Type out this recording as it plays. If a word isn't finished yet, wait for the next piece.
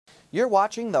You're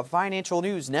watching the Financial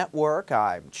News Network.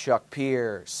 I'm Chuck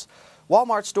Pierce.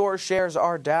 Wal-Mart Stores shares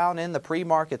are down in the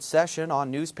pre-market session on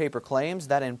newspaper claims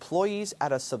that employees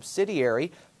at a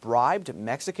subsidiary bribed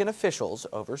Mexican officials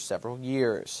over several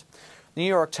years. The New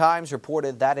York Times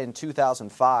reported that in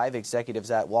 2005, executives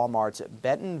at Wal-Mart's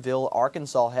Bentonville,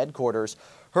 Arkansas headquarters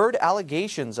heard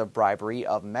allegations of bribery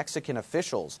of Mexican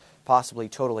officials, possibly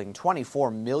totaling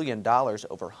 $24 million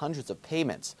over hundreds of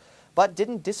payments, but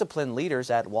didn't discipline leaders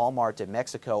at Wal-Mart de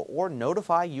Mexico or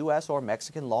notify U.S. or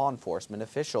Mexican law enforcement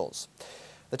officials.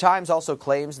 The Times also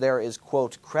claims there is,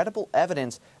 quote, credible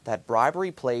evidence that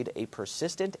bribery played a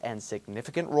persistent and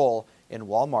significant role in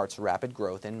Wal-Mart's rapid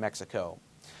growth in Mexico.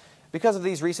 Because of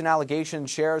these recent allegations,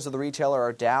 shares of the retailer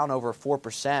are down over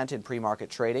 4% in pre-market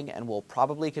trading and will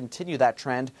probably continue that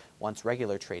trend once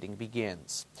regular trading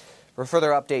begins. For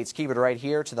further updates, keep it right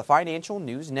here to the Financial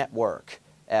News Network,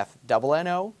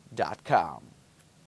 FNNO.com.